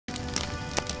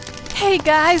Hey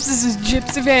guys, this is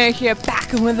Gypsy Vanna here,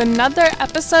 back with another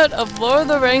episode of Lord of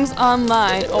the Rings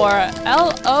Online, or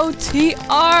LOTRO.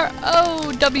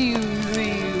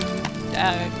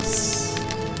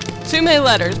 Too many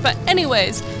letters, but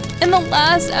anyways, in the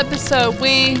last episode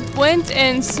we went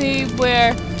and see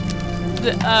where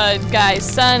the guy's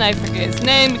son, I forget his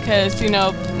name because, you know,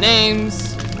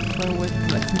 names with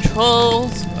the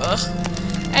controls, ugh.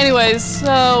 Anyways,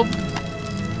 so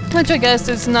which I guess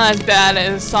is not as bad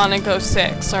as Sonic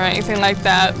 06 or anything like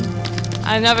that.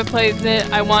 I never played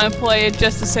it. I want to play it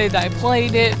just to say that I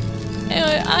played it.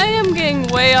 Anyway, I am getting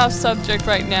way off subject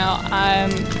right now.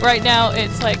 Right now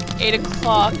it's like 8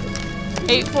 o'clock,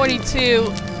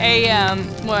 8:42 a.m.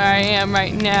 where I am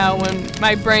right now when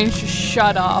my brain just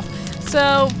shut off.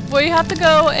 So we have to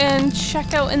go and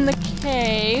check out in the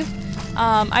cave.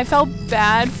 I felt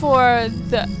bad for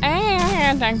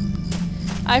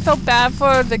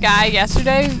the guy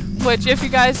yesterday, which if you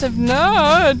guys have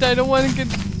not, I don't want to get...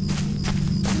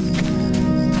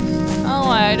 Oh,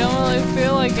 I don't really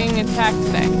feel like getting attacked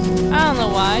today. I don't know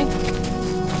why.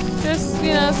 Just,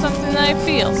 you know, something that I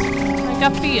feels. I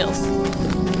got feels.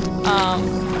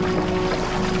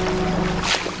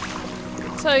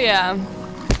 So yeah.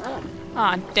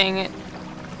 Aw, dang it.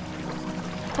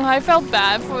 I felt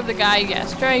bad for the guy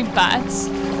yesterday, but,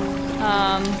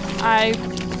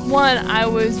 I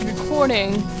was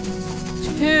recording.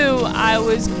 2, I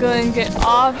was gonna get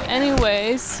off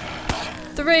anyways.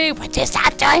 3, would you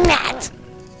stop doing that?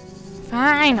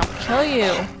 Fine, I'll kill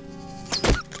you.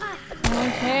 I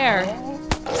don't care.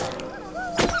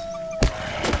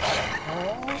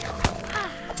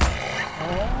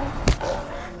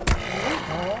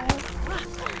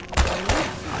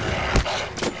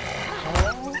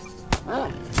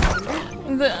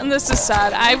 This is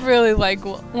sad. I really like,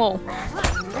 well,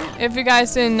 if you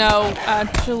guys didn't know,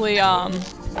 actually,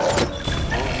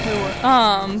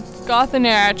 Goth and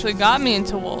Air actually got me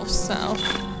into wolves, so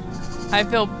I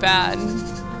feel bad.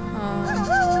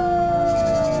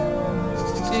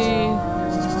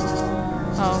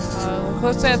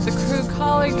 Close at the crew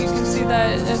colleague, you can see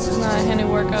that this is not a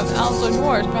handiwork of elves or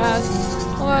dwarves. Perhaps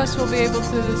one of us will be able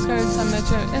to discover some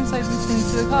measure of insight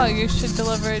into the colleague. You should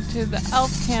deliver it to the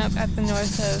elf camp at the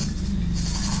north of...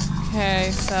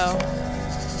 Okay, so...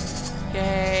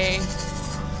 Yay.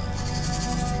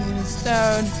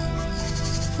 Stone.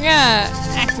 Yeah,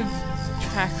 active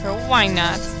tracker, why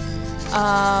not?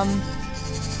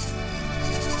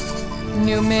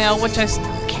 New mail, which I still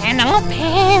can't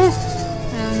open!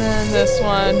 And then this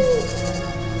one.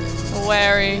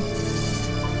 Wary.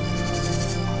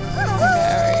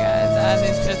 That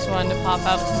is just one to pop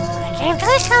up. I can't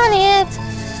click on it!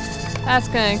 That's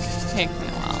gonna take me a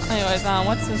while. Anyways,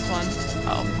 what's this one?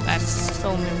 Oh, that's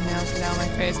still new mail. Get out of my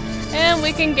face. And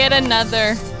we can get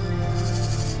another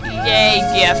yay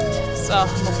gift. So,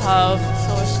 Hufflepuff,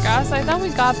 Solar Scraps. I thought we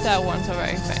got that once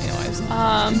already, but anyways.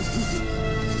 I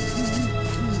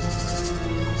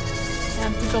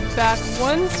have to go back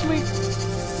once we...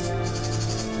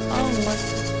 Oh, what?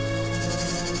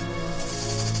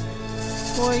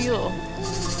 Who are you?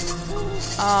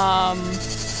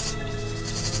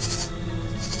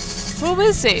 Who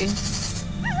is he?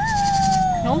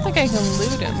 I don't think I can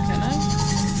loot him, can I?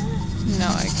 No,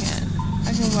 I can't.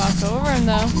 I can walk over him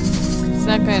though. He's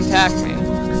not gonna attack me.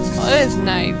 Well, it is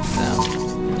night, so...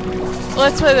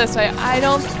 Let's put it this way. I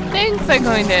don't think they're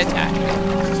going to attack me.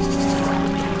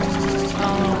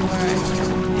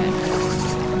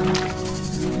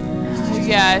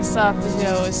 Yeah, I saw the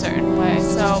video a certain way,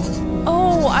 so...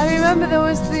 Oh, I remember there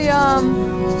was the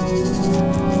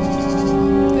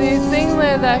thing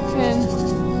there that can...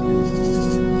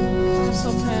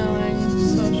 Social paneling,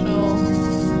 social...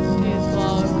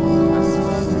 Dialogue...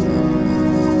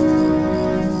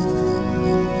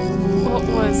 What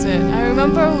was it? I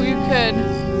remember you could...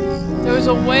 There was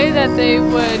a way that they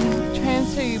would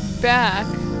transfer you back,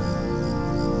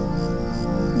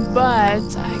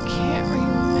 but I can't remember.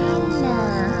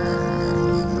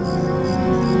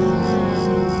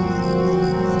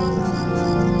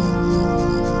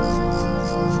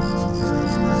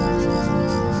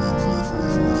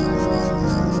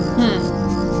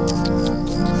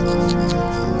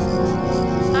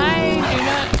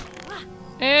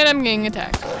 I'm getting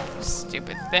attacked.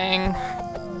 Stupid thing.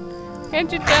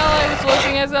 Can't you tell I was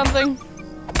looking at something?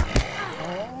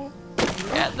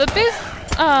 Yeah, the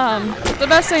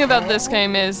best thing about this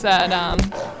game is that,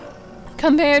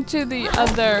 compared to the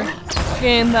other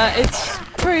game, that it's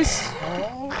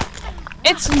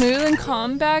smooth in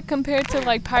combat compared to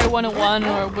like Pirate 101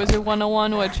 or Wizard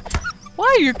 101, which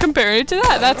Why are you comparing it to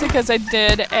that? That's because I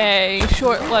did a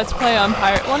short Let's Play on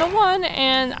Pirate 101,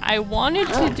 and I wanted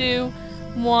to do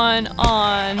one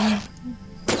on,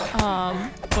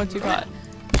 what's it called?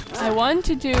 I wanted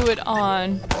to do it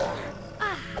on,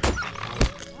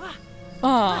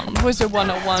 Wizard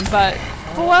 101, but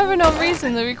for whatever no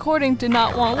reason, the recording did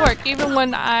not want to work, even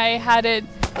when I had it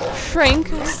shrink,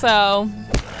 so,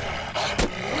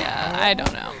 yeah, I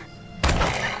don't know.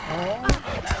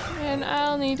 And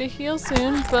I'll need to heal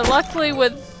soon, but luckily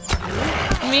with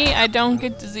me, I don't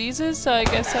get diseases, so I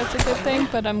guess that's a good thing,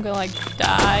 but I'm gonna like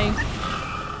die.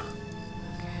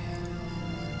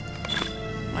 Okay.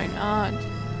 Why not?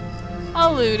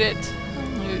 I'll loot it. I'll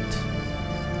loot.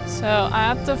 So I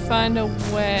have to find a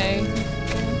way.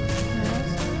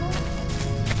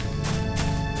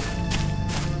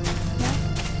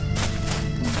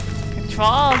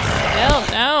 Control. Still,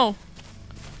 no.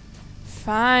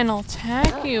 Fine, I'll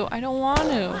attack you. I don't want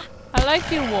to. I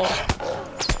like you, Wolf.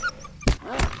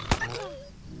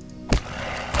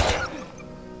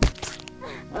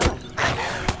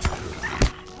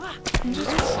 I'm just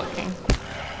clicking.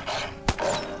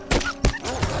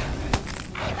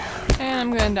 And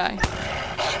I'm gonna die.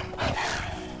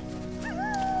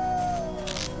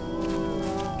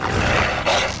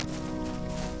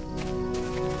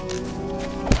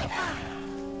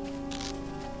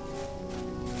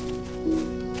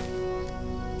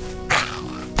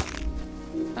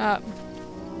 Up.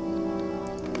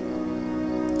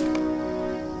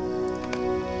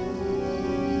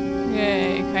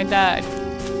 Yay, I died.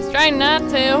 Let's try not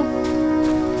to.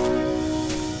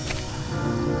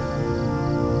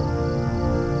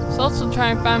 Let's also try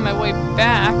and find my way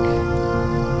back.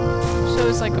 So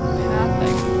it's like a path I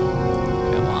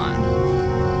can go on.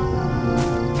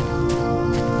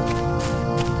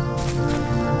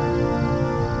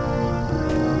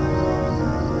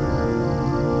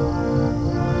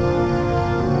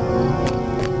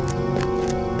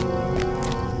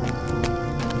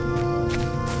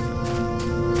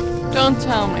 Don't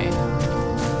tell me.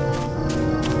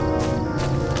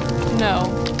 No.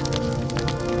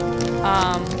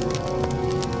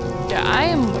 Yeah, I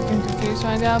am looking confused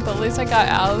right now, but at least I got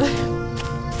out of it.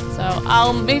 So,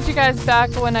 I'll meet you guys back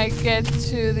when I get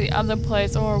to the other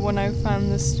place, or when I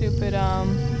find this stupid,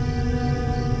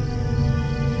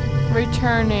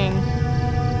 returning.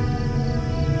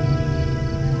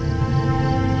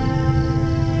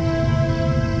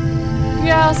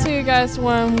 Yeah, I'll see you guys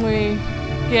when we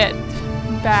get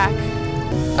back.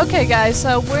 Okay guys,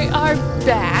 so we are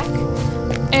back,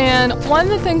 and one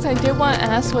of the things I did want to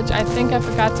ask, which I think I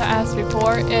forgot to ask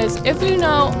before, is if you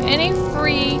know any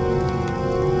free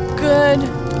good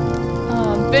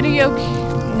video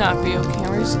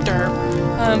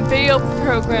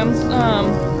programs,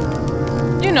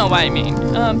 you know what I mean,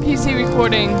 PC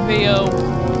recording video.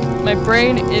 My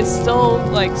brain is still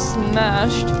like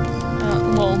smashed.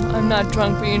 Well, I'm not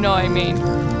drunk, but you know what I mean.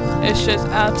 It's just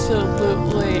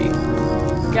absolutely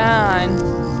gone.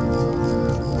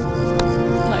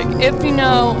 Like, if you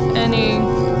know any...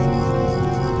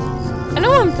 I know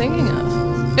what I'm thinking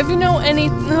of. If you know any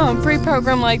free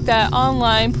program like that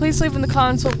online, please leave in the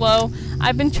comments below.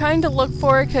 I've been trying to look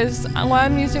for it because what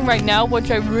I'm using right now, which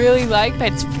I really like,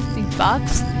 but it's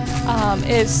 $50,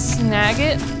 is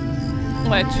Snagit.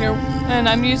 And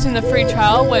I'm using the free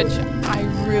trial, which I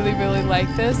really, really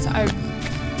like this.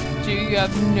 You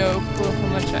have no clue how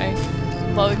much I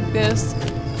love this.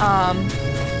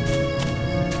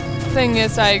 Thing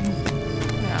is, $50.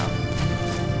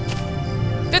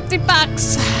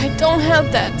 I don't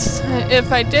have that.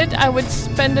 If I did, I would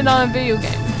spend it on a video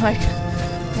game, like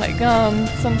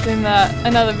something that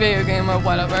another video game or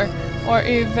whatever, or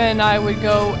even I would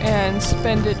go and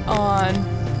spend it on.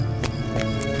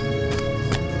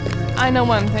 I know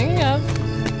what I'm thinking of.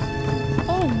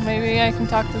 Oh, maybe I can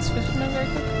talk to this fisherman very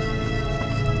quick.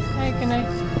 Hi, can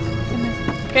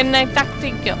I talk to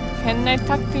you? Can I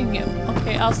talk to you?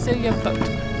 Okay, I'll steal your boat.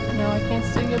 No, I can't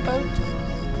steal your boat.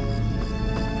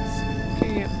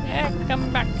 Screw you. Yeah, come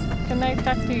back. Can I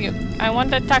talk to you? I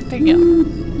want to talk to you.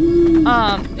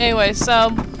 Anyway,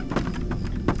 so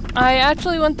I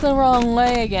actually went the wrong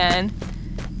way again.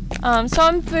 So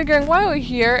I'm figuring while we're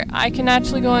here, I can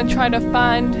actually go and try to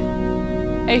find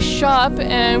a shop,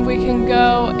 and we can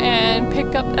go and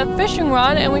pick up a fishing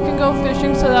rod, and we can go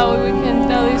fishing, so that way we can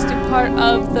at least do part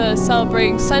of the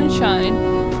celebrating sunshine.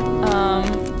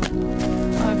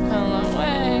 I've come a long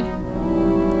way.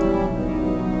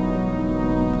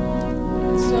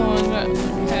 So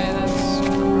okay, that's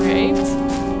great.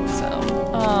 So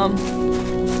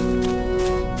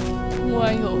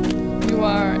well, you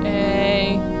are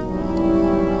a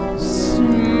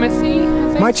smithy, I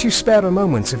think? Might you spare a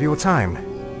moment of your time?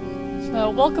 So,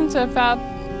 welcome to Path.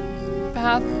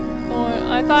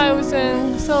 I thought I was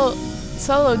in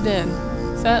Solodin.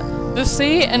 Is that the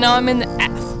C? And now I'm in the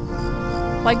F.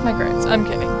 Like my grades. I'm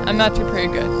kidding. I'm actually pretty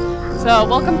good. So,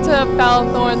 welcome to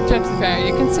Balthorn Gypsy Fair.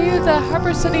 You can see the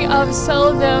harbor city of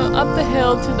Solodin up the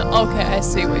hill to the... Okay, I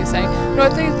see what you're saying.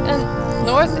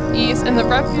 Northeast, and the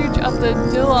refuge of the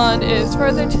Dillon is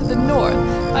further to the north.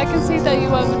 I can see that you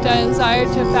have a desire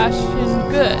to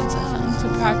fashion goods, to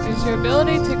practice your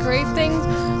ability to create things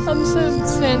of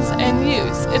substance and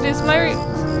use. It is my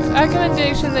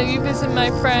recommendation that you visit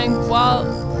my friend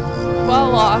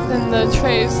Waloth in the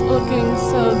trades looking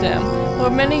so dim, where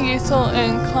many useful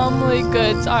and comely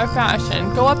goods are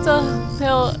fashioned. Go up the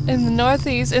hill in the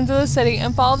northeast into the city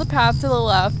and follow the path to the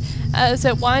left as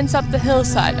it winds up the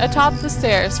hillside. Atop the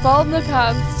stairs, follow the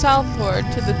path southward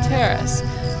to the terrace.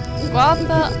 While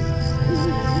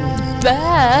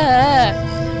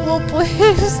will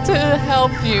pleased to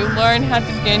help you learn how to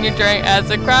begin your journey as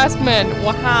a craftsman.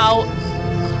 How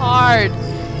hard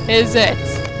is it?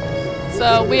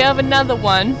 So we have another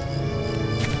one.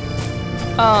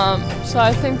 So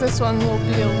I think this one will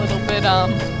be a little bit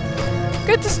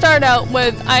good to start out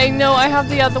with. I know I have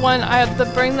the other one. I have to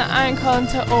bring the Iron Cone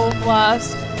to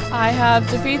Oblast. I have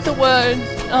defeat the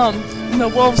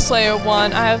Wolf Slayer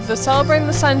one. I have the Celebrating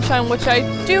the Sunshine, which I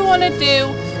do want to do.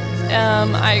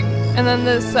 And then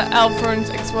there's the Alphorn's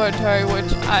Exploratory,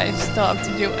 which I still have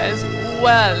to do as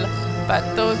well.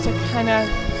 But those are kind of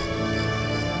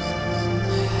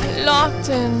locked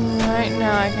in right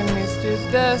now. I can just do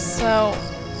this, so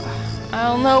I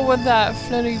don't know what that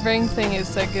floaty ring thing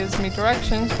is that gives me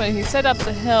directions, but he said up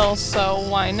the hill, so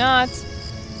why not?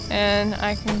 And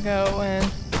I can go and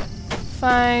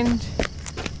find...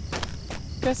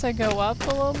 Guess I go up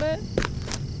a little bit?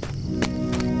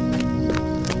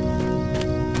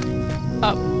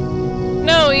 Up.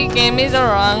 No, he gave me the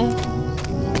wrong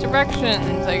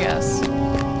directions, I guess.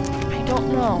 I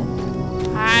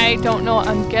don't know.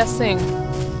 I'm guessing.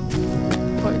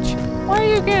 Which? Why are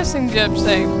you guessing,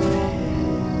 Gypsy?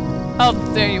 Oh,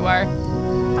 there you are.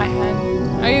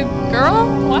 Are you girl?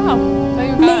 Wow.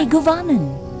 Megavanen.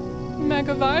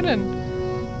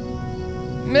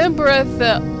 Mibrith,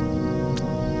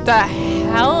 the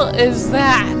hell is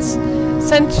that?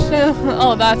 Sent you,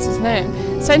 oh, that's his name.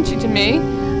 Sent you to me.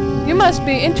 You must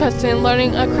be interested in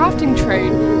learning a crafting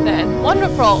trade, then.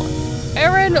 Wonderful.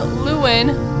 Aaron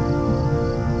Lewin.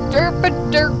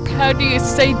 Derp, how do you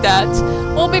say that?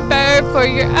 Will be better for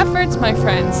your efforts, my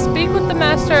friends. Speak with the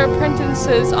master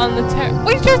apprentices on the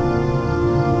Wait, just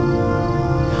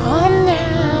calm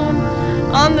down.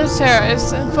 On the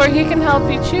terrace, for he can help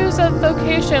you choose a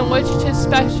vocation which to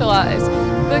specialize.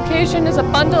 Vocation is a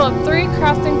bundle of 3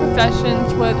 crafting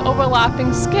professions with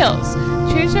overlapping skills.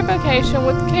 Choose your vocation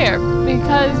with care,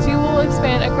 because you will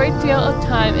expend a great deal of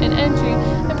time and energy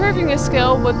improving your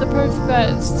skill with the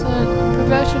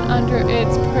profession under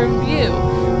its purview.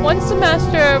 Once the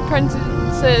master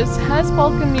apprentice has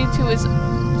welcomed you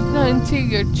to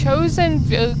your chosen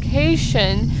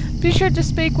vocation, be sure to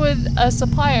speak with a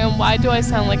supplier. And why do I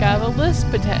sound like I have a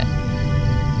lisp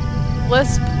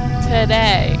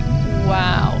today?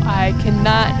 Wow, I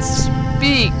cannot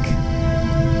speak.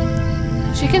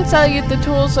 She can sell you the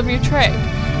tools of your trade.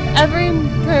 Every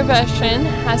profession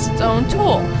has its own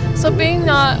tool, so be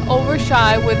not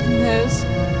overshy with his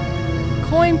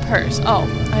coin purse. Oh,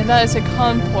 I thought it said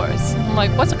compurse. I'm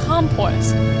like, what's a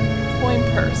compurse? Coin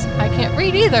purse. I can't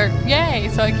read either. Yay,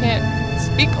 so I can't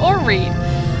speak or read.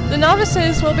 The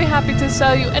novices will be happy to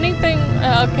sell you anything.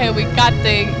 Okay, we got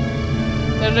the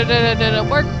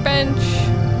workbench,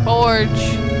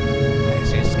 forge,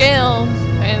 practice your skills,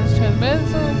 manage to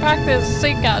medicine, practice,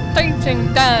 seek out, teaching,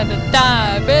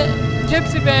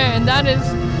 Gypsy Bear, and that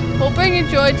will bring you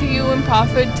joy to you and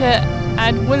profit to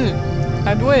Adwin.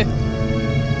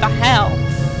 The hell.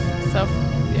 So,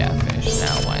 yeah, finish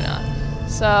now, why not?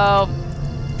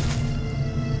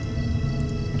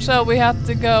 So we have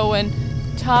to go and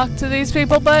talk to these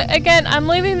people, but again, I'm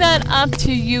leaving that up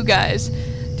to you guys.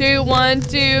 Do you want to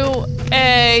do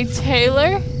a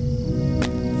tailor?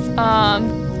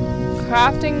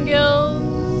 Crafting guild?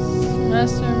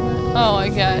 Master? Oh, I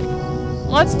get it.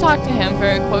 Let's talk to him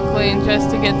very quickly and just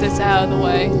to get this out of the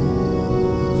way.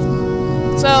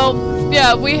 So,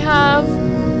 yeah, we have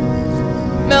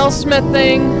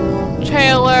millsmithing,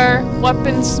 tailor,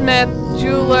 weaponsmith,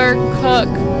 jeweler, cook,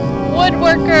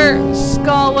 woodworker,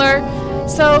 scholar.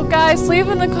 So guys, leave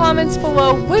in the comments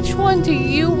below which one do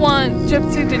you want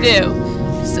Gypsy to do.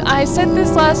 So I said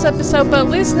this last episode, but at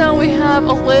least now we have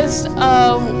a list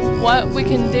of what we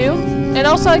can do. And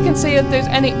also I can see if there's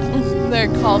any they're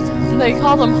called. They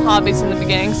call them hobbies in the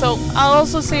beginning. So I'll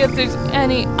also see if there's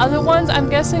any other ones. I'm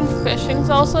guessing fishing's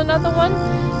also another one.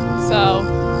 So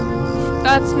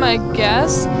that's my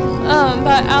guess.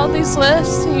 But out of these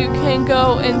lists, you can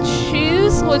go and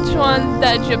choose which one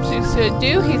that Gypsy should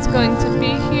do. He's going to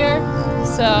be here,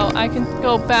 so I can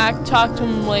go back, talk to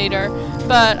him later.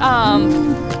 But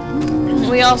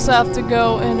we also have to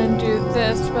go in and do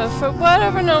this. But for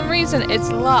whatever known reason, it's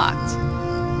locked.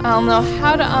 I don't know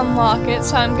how to unlock it,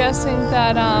 so I'm guessing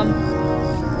that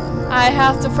I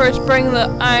have to first bring the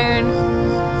iron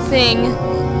thing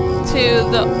to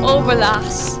the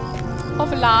overlass.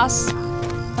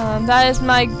 That is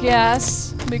my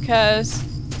guess, because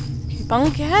keep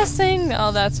on guessing.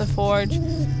 Oh, that's a forge.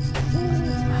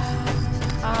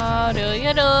 How do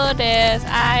you do this?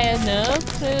 I have no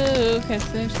clue, because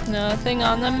there's nothing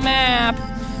on the map.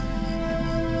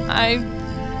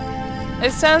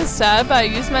 It sounds sad, but I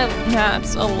use my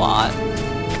maps a lot.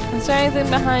 Is there anything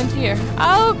behind here?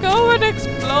 I'll go and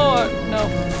explore.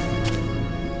 Nope.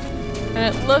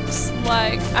 And it looks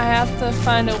like I have to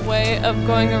find a way of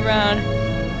going around.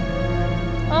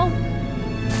 Oh.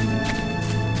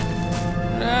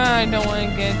 I don't want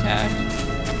to get attacked.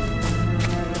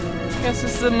 Guess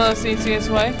this is the most easiest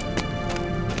way.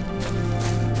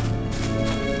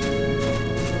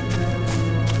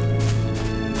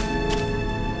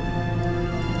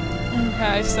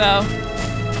 Okay, so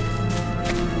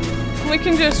we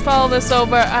can just follow this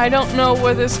over. I don't know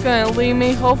where this is gonna lead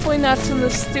me. Hopefully not to the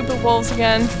stupid wolves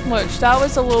again, which that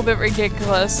was a little bit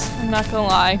ridiculous. I'm not gonna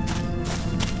lie.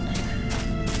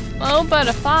 Oh, but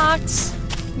a fox!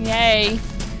 Yay!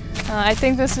 I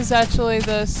think this is actually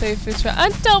the safest route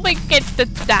until we get to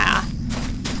die.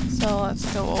 So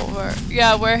let's go over.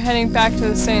 Yeah, we're heading back to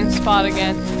the same spot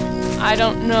again. I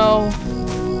don't know.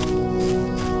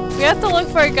 We have to look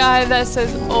for a guy that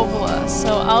says Ovala,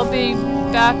 so I'll be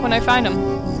back when I find him.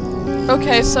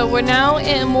 Okay, so we're now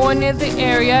more near the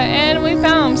area, and we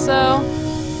found him, so...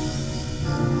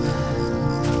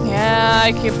 Yeah,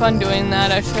 I keep on doing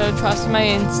that. I should have trusted my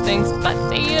instincts, but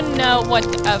you know,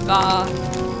 whatever.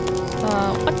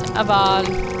 Whatever.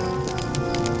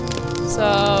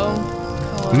 So...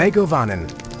 Megovanen.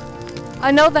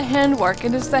 I know the handwork.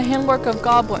 It is the handwork of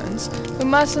goblins. We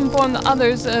must inform the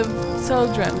others of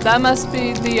Sildrim. That must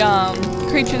be the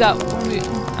creature that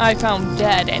I found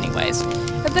dead anyways.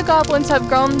 If the goblins have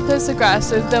grown this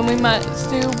aggressive, then we must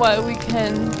do what we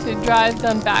can to drive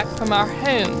them back from our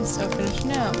homes. So finish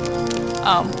now.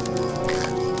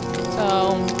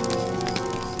 So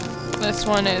this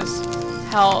one is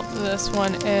help. This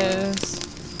one is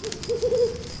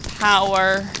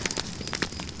power.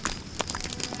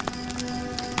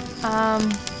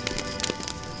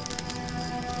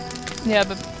 Yeah,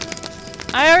 but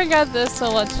I already got this, so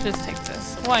let's just take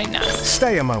this. Why not?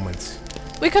 Stay a moment.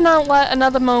 We cannot let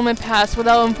another moment pass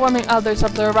without informing others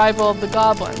of the arrival of the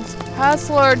goblins. Past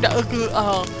Lord, I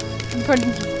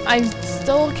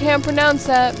still can't pronounce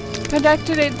that.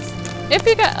 Protected it. If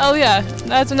you guys, oh yeah,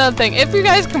 that's another thing. If you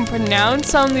guys can pronounce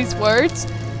some of these words,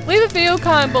 leave a video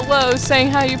comment below saying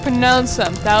how you pronounce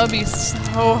them. That would be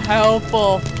so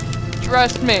helpful.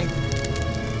 Trust me.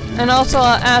 And also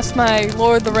I'll ask my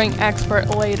Lord of the Ring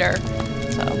expert later.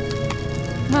 So,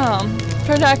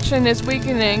 production is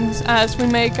weakening as we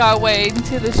make our way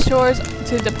to the shores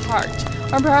to depart.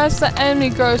 Or perhaps the enemy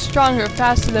grows stronger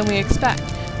faster than we expect.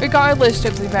 Regardless,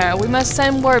 Gypsy Bear, we must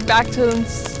send word back to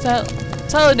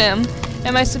Celadon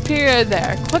and my superior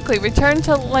there. Quickly, return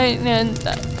to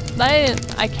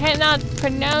I cannot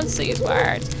pronounce these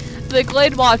words. The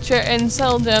Glade Watcher in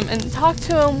Celadon and talk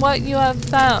to him what you have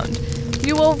found.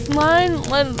 You will find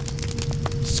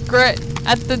Skrit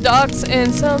at the docks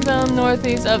in Celadon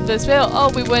northeast of this vale. Oh,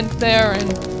 we went there,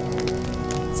 and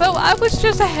so I was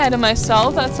just ahead of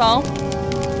myself, that's all.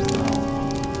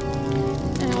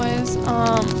 Anyways,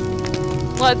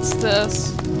 what's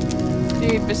this?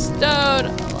 Be bestowed.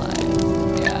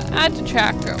 Yeah, add to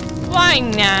tracker. Why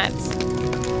not?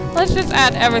 Let's just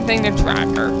add everything to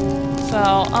tracker. So,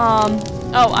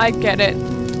 oh, I get it.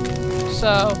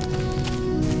 So,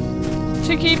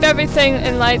 to keep everything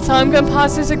in light, so I'm gonna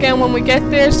pause this again when we get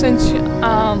there since,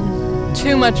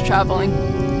 too much traveling.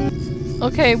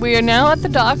 Okay, we are now at the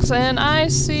docks, and I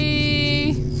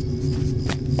see...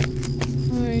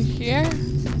 Over here?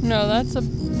 No, that's a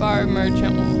bar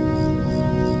merchant.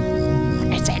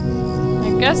 Is it?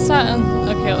 I guess that...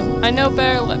 Okay, I know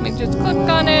better. Let me just click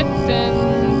on it,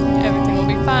 and everything will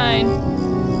be fine.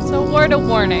 So, word of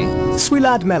warning.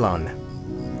 Swilad Melon.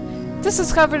 This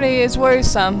discovery is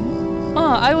worrisome.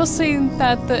 I will see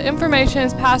that the information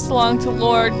is passed along to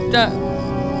Lord...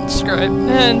 screw it.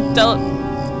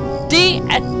 D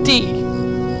at D.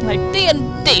 like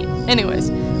D&D. Anyways,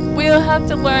 we'll have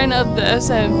to learn of this,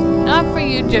 and not for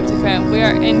you, Gypsy fan. We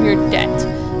are in your debt.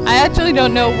 I actually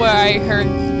don't know where I heard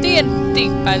D&D.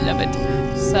 I love it.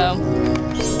 So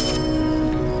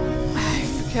I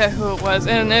forget who it was,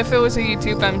 and if it was a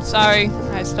YouTube, I'm sorry.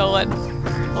 I stole it.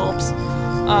 Oops.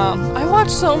 I watch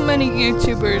so many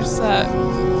YouTubers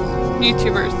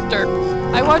derp.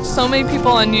 I watch so many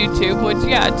people on YouTube, which,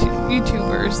 yeah,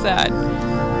 YouTubers that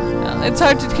it's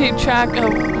hard to keep track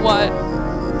of what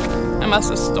I must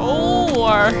have stole,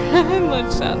 or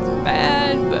which sounds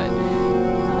bad, but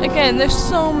again, there's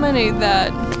so many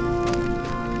that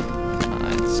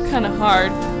it's kind of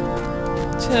hard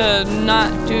to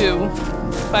not do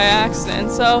by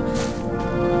accident. So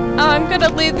I'm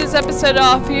gonna leave this episode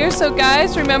off here. So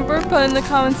guys, remember, put in the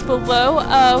comments below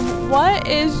what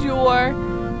is your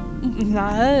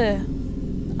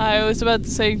I was about to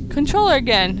say controller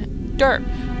again. Derp.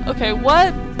 Okay,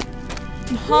 what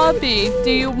hobby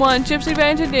do you want Gypsy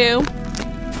Van to do?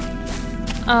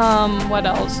 What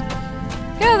else?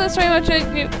 Yeah, that's pretty much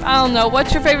it. I don't know.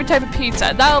 What's your favorite type of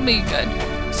pizza? That'll be good.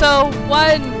 So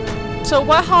what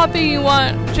hobby you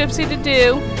want Gypsy to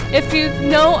do? If you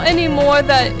know any more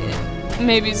that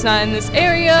maybe it's not in this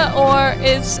area or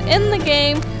it's in the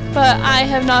game, but I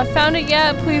have not found it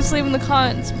yet, please leave in the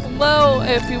comments below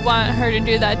if you want her to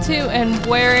do that too, and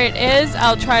where it is,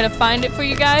 I'll try to find it for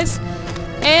you guys.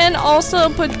 And also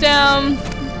put down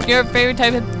your favorite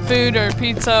type of food or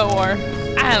pizza, or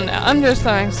I don't know. I'm just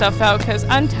throwing stuff out because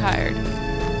I'm tired.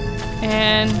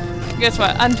 And guess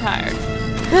what? I'm tired.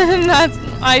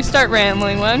 I start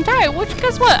rambling when I'm tired, which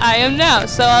guess what? I am now.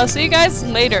 So I'll see you guys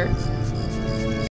later.